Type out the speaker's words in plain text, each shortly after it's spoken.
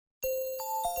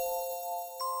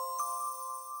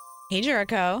Hey,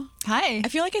 Jericho. Hi. I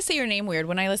feel like I say your name weird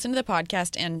when I listen to the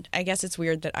podcast, and I guess it's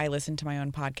weird that I listen to my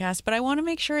own podcast, but I want to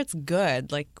make sure it's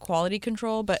good, like quality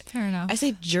control. But Fair enough. I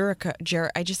say Jericho.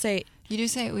 I just say You do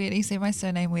say it weird. You say my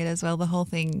surname weird as well. The whole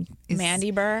thing is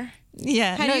Mandy Burr.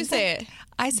 Yeah. How do you say it?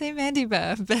 I say Mandy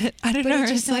Burr, but I don't But know. it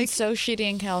just It's sounds like so shitty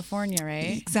in California,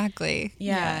 right? exactly.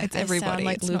 It's everybody. I sound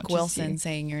like It's Luke not just Wilson you.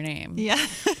 saying your name. Yeah.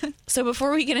 So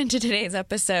before we get into today's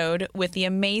episode with the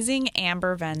amazing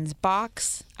Amber Venz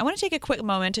box, I want to take a quick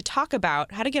moment to talk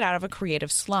about how to get out of a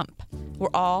creative slump. We're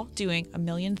all doing a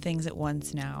million things at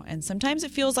once now, and sometimes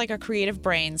it feels like our creative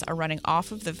brains are running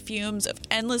off of the fumes of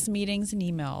endless meetings and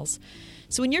emails.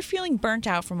 So when you're feeling burnt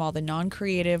out from all the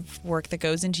non-creative work that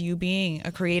goes into you being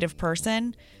a creative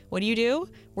person, what do?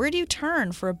 Where do you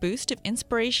turn for a boost of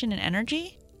inspiration and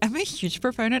energy? I'm a huge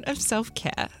proponent of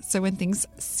self-care. So when things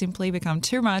simply become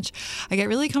too much, I get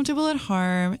really comfortable at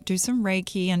home, do some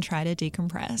Reiki and try to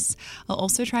decompress. I'll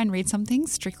also try and read something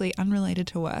strictly unrelated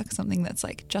to work, something that's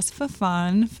like just for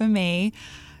fun for me,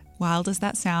 wild as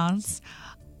that sounds.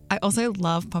 I also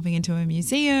love popping into a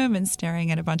museum and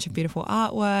staring at a bunch of beautiful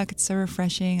artwork. It's so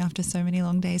refreshing after so many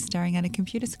long days staring at a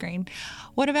computer screen.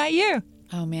 What about you?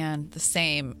 Oh man, the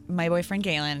same. My boyfriend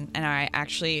Galen and I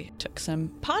actually took some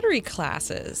pottery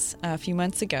classes a few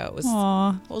months ago. It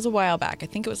was a while back. I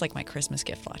think it was like my Christmas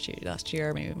gift last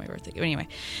year, maybe my birthday. But anyway,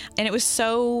 and it was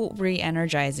so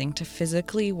re-energizing to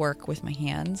physically work with my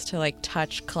hands, to like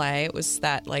touch clay. It was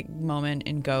that like moment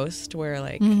in Ghost where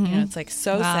like, you know, it's like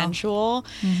so sensual.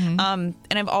 And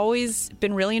I've always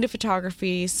been really into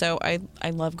photography, so I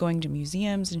love going to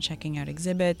museums and checking out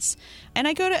exhibits. And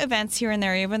I go to events here and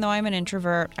there, even though I'm an introvert.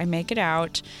 I make it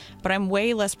out, but I'm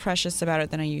way less precious about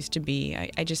it than I used to be.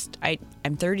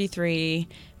 I'm 33,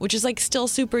 which is like still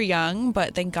super young,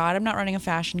 but thank God I'm not running a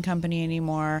fashion company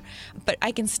anymore. But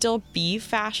I can still be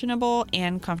fashionable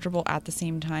and comfortable at the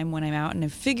same time when I'm out, and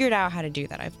I've figured out how to do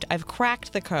that. I've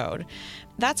cracked the code.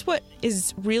 That's what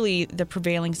is really the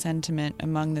prevailing sentiment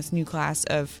among this new class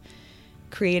of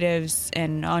creatives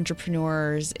and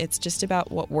entrepreneurs. It's just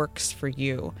about what works for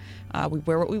you. We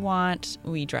wear what we want.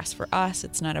 We dress for us.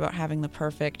 It's not about having the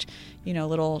perfect,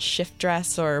 little shift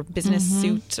dress or business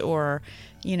suit or,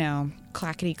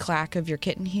 clackety clack of your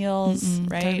kitten heels,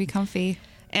 right? Gotta be comfy.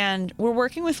 And we're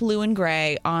working with Lou and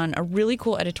Gray on a really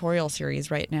cool editorial series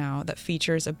right now that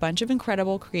features a bunch of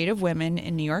incredible creative women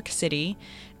in New York City.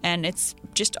 And it's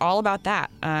just all about that.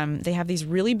 They have these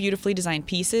really beautifully designed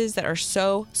pieces that are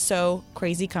so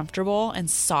crazy comfortable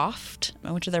and soft.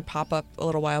 I went to their pop-up a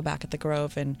little while back at the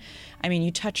Grove. And I mean,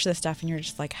 you touch this stuff and you're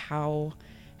just like, how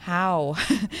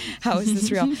is this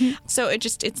real? So it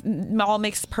all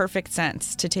makes perfect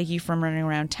sense to take you from running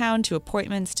around town to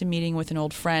appointments to meeting with an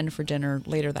old friend for dinner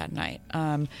later that night.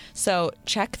 So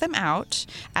check them out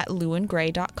at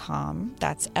louandgrey.com.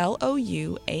 That's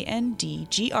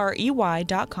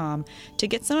LOUANDGREY.com to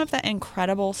get some of that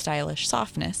incredible stylish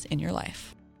softness in your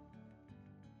life.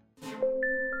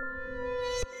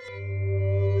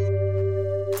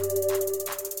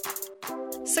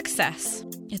 Success.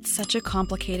 It's such a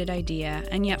complicated idea,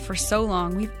 and yet for so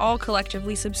long we've all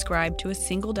collectively subscribed to a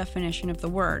single definition of the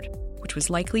word, which was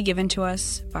likely given to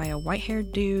us by a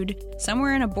white-haired dude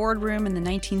somewhere in a boardroom in the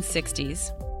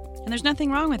 1960s. And there's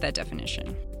nothing wrong with that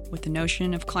definition, with the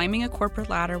notion of climbing a corporate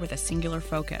ladder with a singular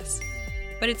focus.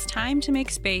 But it's time to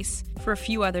make space for a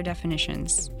few other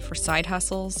definitions, for side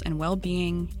hustles and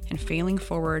well-being and failing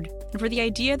forward, and for the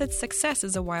idea that success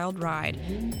is a wild ride,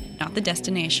 not the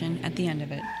destination at the end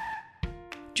of it.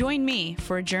 Join me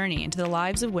for a journey into the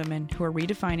lives of women who are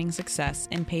redefining success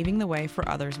and paving the way for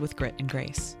others with grit and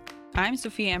grace. I'm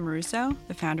Sophia Amoruso,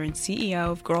 the founder and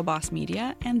CEO of Girl Boss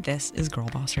Media, and this is Girl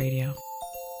Boss Radio.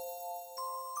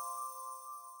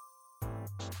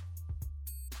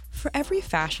 For every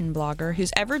fashion blogger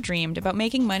who's ever dreamed about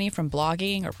making money from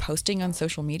blogging or posting on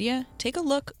social media, take a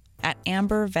look at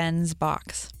Amber Venz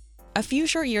box. A few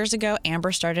short years ago,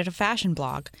 Amber started a fashion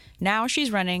blog. Now she's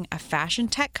running a fashion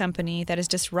tech company that has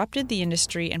disrupted the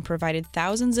industry and provided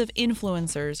thousands of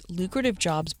influencers lucrative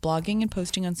jobs blogging and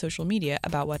posting on social media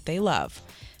about what they love: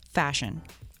 fashion.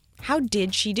 How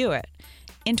did she do it?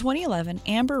 In 2011,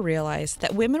 Amber realized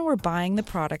that women were buying the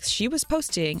products she was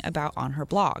posting about on her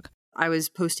blog. I was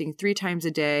posting 3 times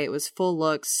a day. It was full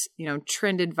looks,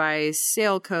 trend advice,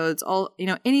 sale codes,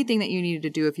 anything that you needed to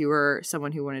do if you were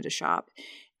someone who wanted to shop.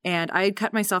 And I had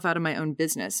cut myself out of my own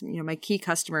business. My key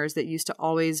customers that used to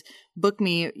always book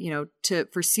me,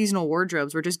 for seasonal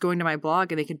wardrobes were just going to my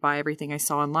blog and they could buy everything I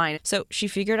saw online. So she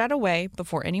figured out a way,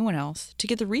 before anyone else, to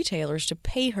get the retailers to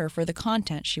pay her for the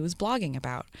content she was blogging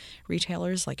about.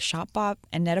 Retailers like Shopbop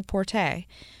and Net-a-Porter.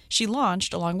 She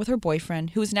launched, along with her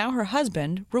boyfriend, who is now her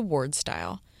husband, Reward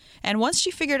Style. And once she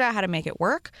figured out how to make it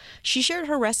work, she shared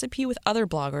her recipe with other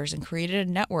bloggers and created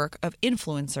a network of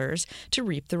influencers to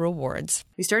reap the rewards.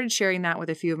 We started sharing that with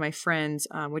a few of my friends,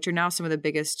 which are now some of the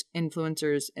biggest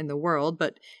influencers in the world.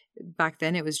 But back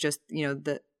then it was just,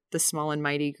 the small and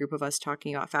mighty group of us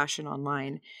talking about fashion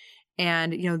online.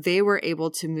 And, they were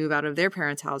able to move out of their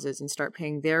parents' houses and start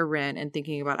paying their rent and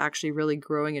thinking about actually really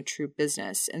growing a true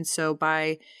business. And so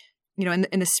by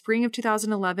in the spring of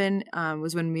 2011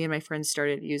 was when me and my friends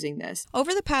started using this.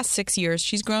 Over the past 6 years,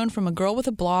 she's grown from a girl with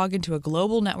a blog into a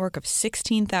global network of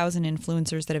 16,000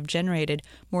 influencers that have generated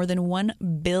more than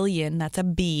 $1 billion, that's a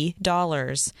B,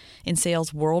 dollars in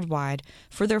sales worldwide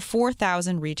for their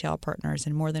 4,000 retail partners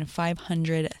and more than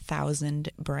 500,000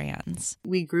 brands.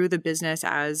 We grew the business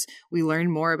as we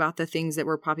learned more about the things that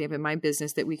were popping up in my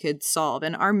business that we could solve.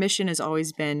 And our mission has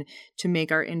always been to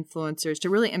make our influencers,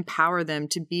 to really empower them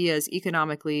to be as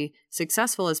economically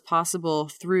successful as possible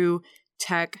through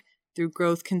tech, through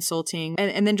growth consulting,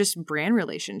 and then just brand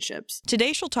relationships.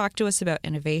 Today, she'll talk to us about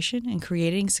innovation and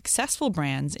creating successful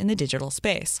brands in the digital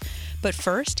space. But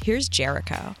first, here's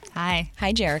Jericho. Hi.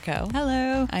 Hi, Jericho.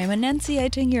 Hello. I'm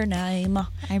enunciating your name.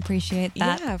 I appreciate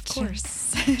that. Yeah, of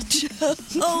course.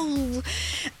 Oh.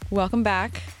 Welcome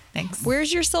back. Thanks.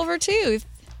 Where's your silver tooth?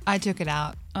 I took it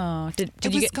out. Oh, did it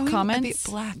you was get going comments? a bit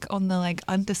black on the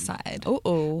underside.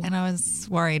 Oh. And I was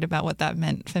worried about what that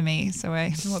meant for me, so I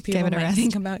what people gave it a might rest.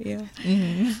 think about you.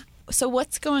 Mm-hmm. So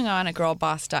what's going on at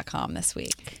girlboss.com this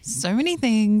week? So many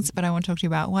things, but I want to talk to you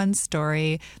about one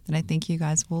story that I think you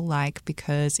guys will like,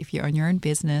 because if you own your own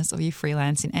business or you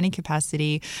freelance in any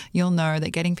capacity, you'll know that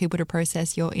getting people to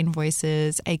process your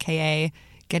invoices, aka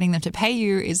getting them to pay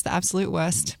you, is the absolute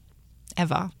worst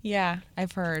ever. Yeah,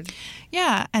 I've heard.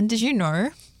 Yeah. And did you know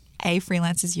a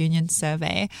Freelancers Union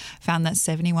survey found that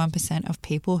 71% of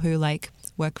people who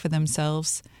work for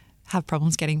themselves have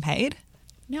problems getting paid?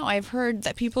 No, I've heard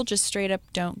that people just straight up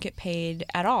don't get paid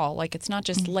at all. It's not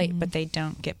just late, but they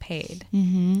don't get paid.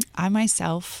 Mm-hmm. I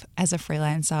myself, as a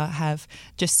freelancer, have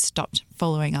just stopped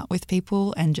following up with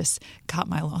people and just cut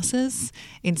my losses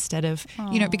instead of,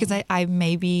 because I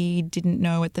maybe didn't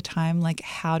know at the time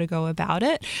how to go about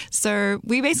it. So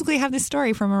we basically have this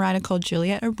story from a writer called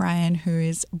Juliet O'Brien, who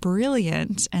is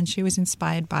brilliant, and she was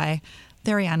inspired by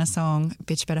the Rihanna song,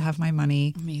 Bitch Better Have My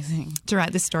Money. Amazing. To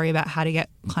write this story about how to get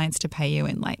clients to pay you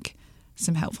and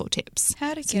some helpful tips.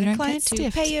 How to get a client to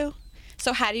pay you.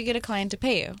 So how do you get a client to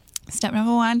pay you? Step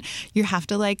number one, you have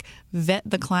to vet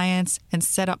the clients and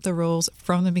set up the rules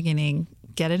from the beginning.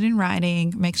 Get it in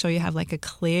writing. Make sure you have a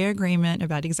clear agreement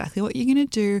about exactly what you're going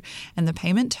to do and the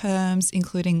payment terms,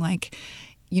 including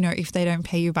if they don't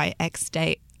pay you by X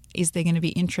date, is there going to be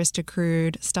interest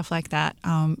accrued, stuff like that.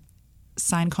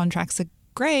 Signed contracts are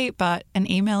great, but an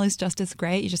email is just as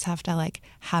great. You just have to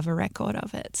have a record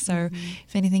of it. So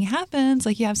if anything happens,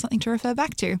 you have something to refer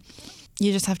back to.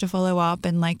 You just have to follow up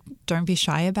and don't be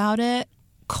shy about it.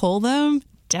 Call them.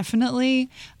 Definitely.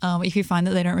 If you find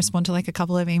that they don't respond to a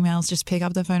couple of emails, just pick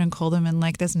up the phone and call them, and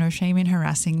there's no shame in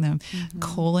harassing them. Mm-hmm.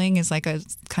 Calling is a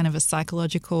kind of a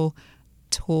psychological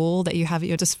tool that you have at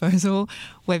your disposal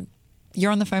where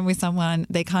you're on the phone with someone,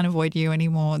 they can't avoid you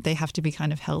anymore. They have to be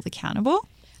kind of held accountable.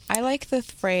 I like the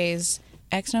phrase,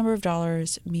 X number of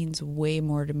dollars means way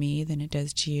more to me than it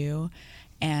does to you.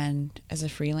 And as a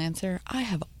freelancer, I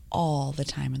have all the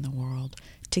time in the world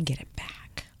to get it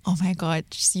back. Oh my God,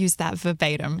 just use that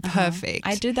verbatim. Perfect.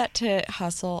 I did that to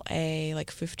hustle a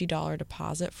 $50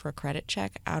 deposit for a credit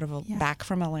check out of back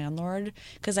from a landlord,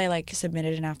 because I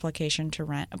submitted an application to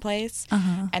rent a place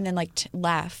and then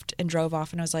left and drove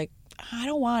off, and I was like, I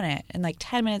don't want it. And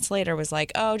 10 minutes later was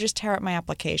oh, just tear up my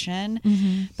application.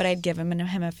 Mm-hmm. But I'd given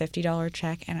him a $50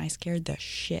 check, and I scared the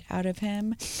shit out of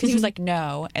him because he was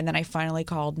no. And then I finally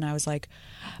called, and I was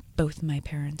both my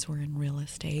parents were in real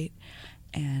estate,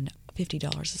 and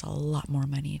 $50 is a lot more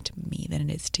money to me than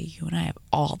it is to you, and I have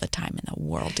all the time in the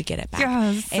world to get it back.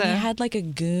 Yes. And he had a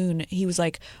goon. He was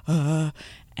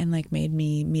and made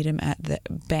me meet him at the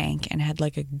bank, and had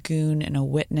a goon and a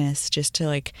witness just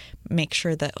to make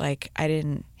sure that I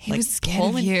didn't. He was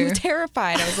scared of you. He was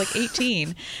terrified. I was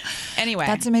 18. Anyway,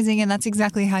 that's amazing, and that's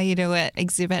exactly how you do it.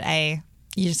 Exhibit A.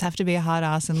 You just have to be a hard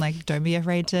ass and don't be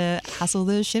afraid to hassle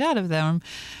the shit out of them.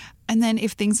 And then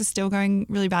if things are still going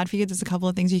really bad for you, there's a couple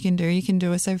of things you can do. You can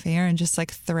do a Sophia and just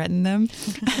like threaten them.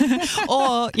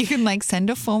 Or you can like send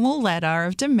a formal letter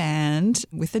of demand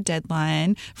with a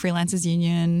deadline. Freelancers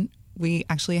Union, we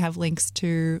actually have links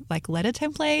to like letter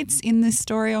templates in this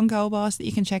story on Girl Boss that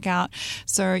you can check out.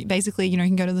 So basically, you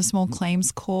can go to the small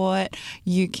claims court.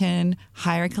 You can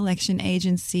hire a collection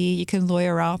agency. You can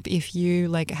lawyer up if you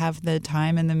like have the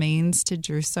time and the means to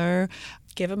do so.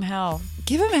 Give them hell.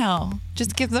 Give them hell.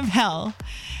 Just give them hell.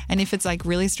 And if it's like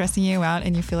really stressing you out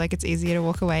and you feel like it's easier to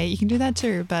walk away, you can do that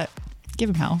too. But give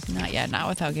them hell. Not yet. Not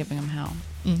without giving them hell.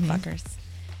 Fuckers.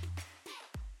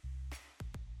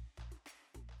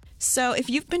 So if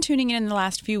you've been tuning in the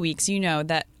last few weeks, you know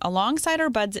that alongside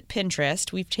our buds at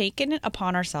Pinterest, we've taken it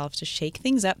upon ourselves to shake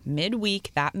things up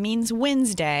midweek. That means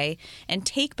Wednesday, and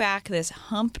take back this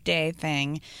hump day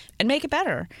thing and make it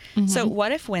better. So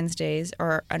what if Wednesdays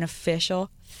are an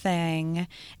official thing?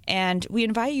 And we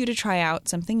invite you to try out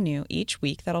something new each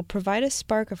week that'll provide a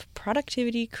spark of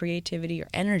productivity, creativity, or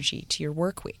energy to your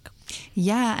work week.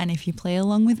 Yeah, and if you play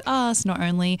along with us, not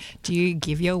only do you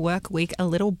give your work week a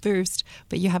little boost,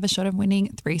 but you have a shot of winning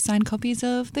 3 signed copies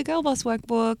of the Girl Boss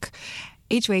workbook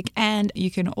each week. And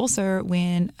you can also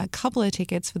win a couple of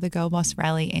tickets for the Girl Boss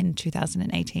rally in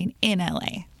 2018 in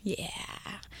LA. Yeah.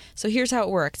 So here's how it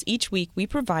works. Each week, we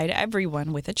provide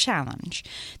everyone with a challenge.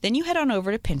 Then you head on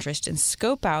over to Pinterest and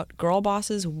scope out Girl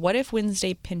Boss's What If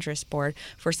Wednesday Pinterest board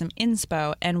for some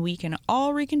inspo, and we can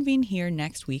all reconvene here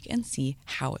next week and see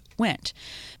how it went.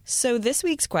 So this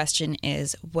week's question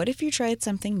is, what if you tried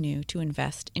something new to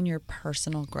invest in your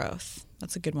personal growth?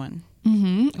 That's a good one.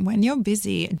 When you're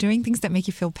busy, doing things that make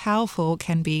you feel powerful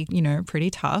can be,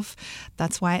 pretty tough.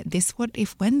 That's why this What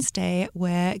If Wednesday,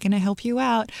 we're going to help you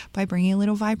out by bringing a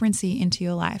little vibrancy into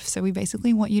your life. So we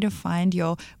basically want you to find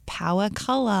your power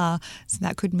color. So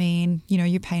that could mean,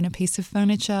 you paint a piece of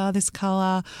furniture this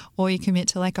color, or you commit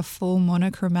to like a full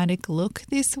monochromatic look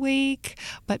this week.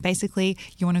 But basically,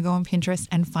 you want to go on Pinterest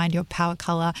and find your power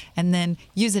color and then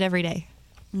use it every day.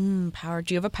 Power.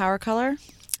 Do you have a power color?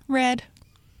 Red.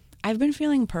 I've been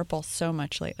feeling purple so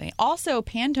much lately. Also,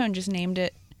 Pantone just named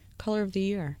it Color of the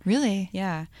Year. Really?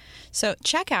 Yeah. So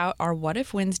check out our What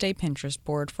If Wednesday Pinterest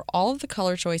board for all of the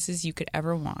color choices you could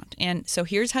ever want. And so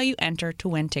here's how you enter to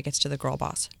win tickets to the Girl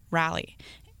Boss rally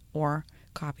or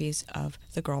copies of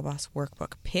the Girl Boss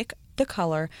workbook. Pick the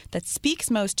color that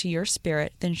speaks most to your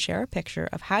spirit, then share a picture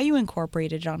of how you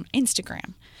incorporated it on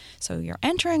Instagram. So you're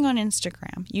entering on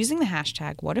Instagram using the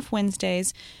hashtag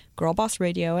WhatIfWednesdays, Girl Boss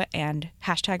Radio, and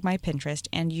hashtag MyPinterest,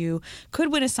 and you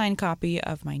could win a signed copy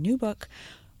of my new book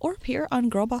or appear on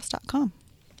girlboss.com.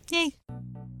 Yay!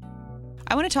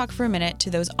 I want to talk for a minute to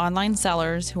those online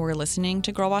sellers who are listening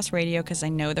to Girl Boss Radio, because I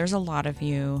know there's a lot of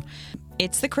you.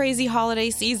 It's the crazy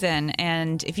holiday season,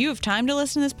 and if you have time to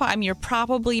listen to this you're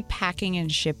probably packing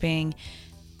and shipping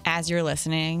as you're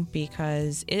listening,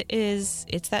 because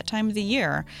it's that time of the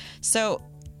year. So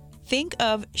think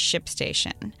of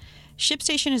ShipStation.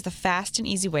 ShipStation is the fast and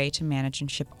easy way to manage and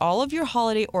ship all of your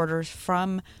holiday orders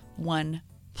from one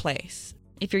place.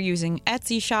 If you're using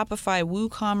Etsy, Shopify,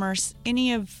 WooCommerce,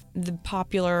 any of the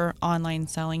popular online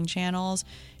selling channels,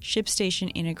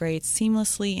 ShipStation integrates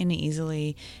seamlessly and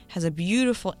easily, has a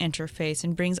beautiful interface,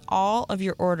 and brings all of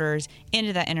your orders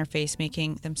into that interface,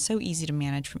 making them so easy to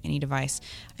manage from any device.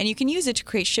 And you can use it to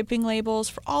create shipping labels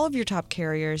for all of your top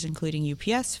carriers, including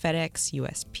UPS, FedEx,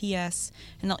 USPS,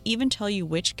 and they'll even tell you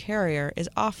which carrier is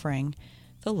offering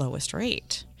the lowest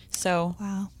rate. So,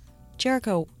 wow.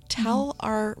 Jericho, tell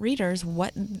our readers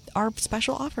what our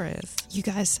special offer is. You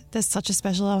guys, there's such a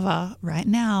special offer right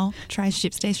now. Try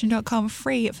ShipStation.com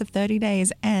free for 30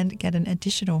 days and get an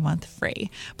additional month free,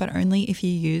 but only if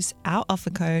you use our offer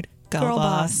code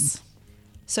GIRLBOSS.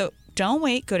 So don't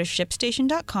wait. Go to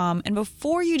ShipStation.com, and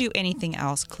before you do anything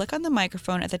else, click on the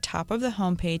microphone at the top of the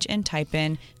homepage and type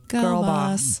in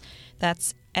GIRLBOSS.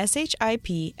 That's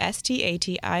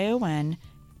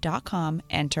ShipStation.com.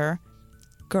 Enter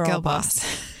Girl Boss.